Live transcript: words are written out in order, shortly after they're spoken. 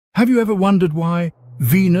Have you ever wondered why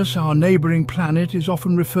Venus, our neighboring planet, is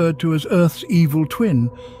often referred to as Earth's evil twin?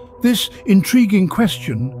 This intriguing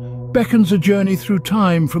question beckons a journey through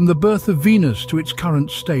time from the birth of Venus to its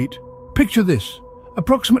current state. Picture this.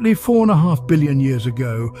 Approximately 4.5 billion years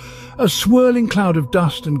ago, a swirling cloud of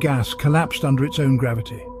dust and gas collapsed under its own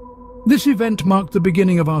gravity. This event marked the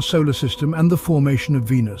beginning of our solar system and the formation of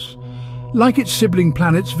Venus. Like its sibling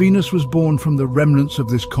planets, Venus was born from the remnants of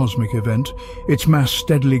this cosmic event, its mass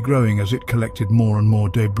steadily growing as it collected more and more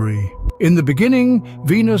debris. In the beginning,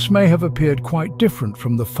 Venus may have appeared quite different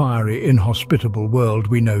from the fiery, inhospitable world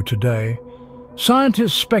we know today.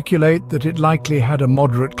 Scientists speculate that it likely had a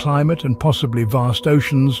moderate climate and possibly vast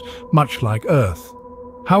oceans, much like Earth.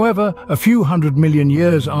 However, a few 100 million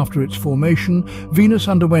years after its formation, Venus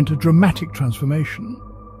underwent a dramatic transformation.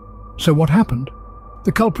 So what happened?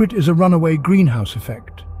 The culprit is a runaway greenhouse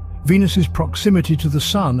effect. Venus's proximity to the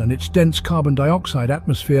Sun and its dense carbon dioxide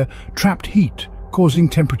atmosphere trapped heat, causing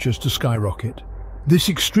temperatures to skyrocket. This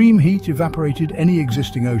extreme heat evaporated any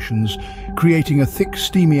existing oceans, creating a thick,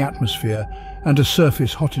 steamy atmosphere and a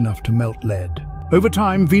surface hot enough to melt lead. Over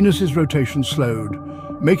time, Venus's rotation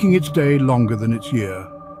slowed, making its day longer than its year.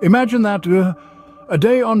 Imagine that a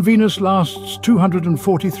day on Venus lasts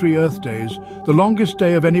 243 Earth days, the longest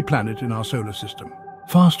day of any planet in our solar system.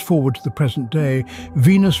 Fast forward to the present day,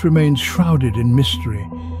 Venus remains shrouded in mystery.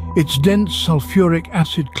 Its dense sulfuric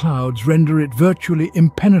acid clouds render it virtually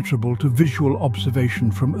impenetrable to visual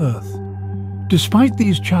observation from Earth. Despite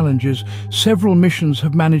these challenges, several missions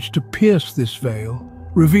have managed to pierce this veil,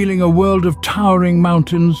 revealing a world of towering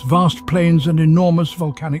mountains, vast plains, and enormous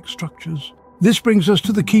volcanic structures. This brings us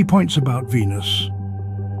to the key points about Venus.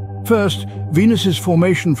 First, Venus's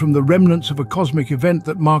formation from the remnants of a cosmic event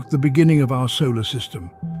that marked the beginning of our solar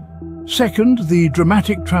system. Second, the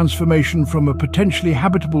dramatic transformation from a potentially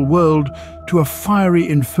habitable world to a fiery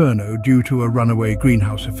inferno due to a runaway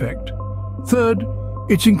greenhouse effect. Third,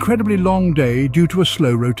 its incredibly long day due to a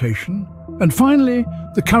slow rotation. And finally,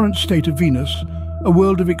 the current state of Venus, a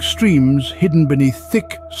world of extremes hidden beneath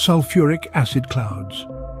thick sulfuric acid clouds.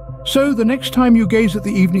 So the next time you gaze at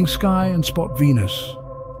the evening sky and spot Venus,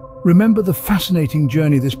 remember the fascinating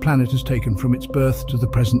journey this planet has taken from its birth to the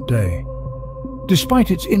present day.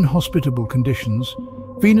 Despite its inhospitable conditions,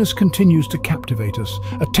 Venus continues to captivate us,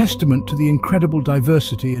 a testament to the incredible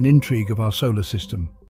diversity and intrigue of our solar system.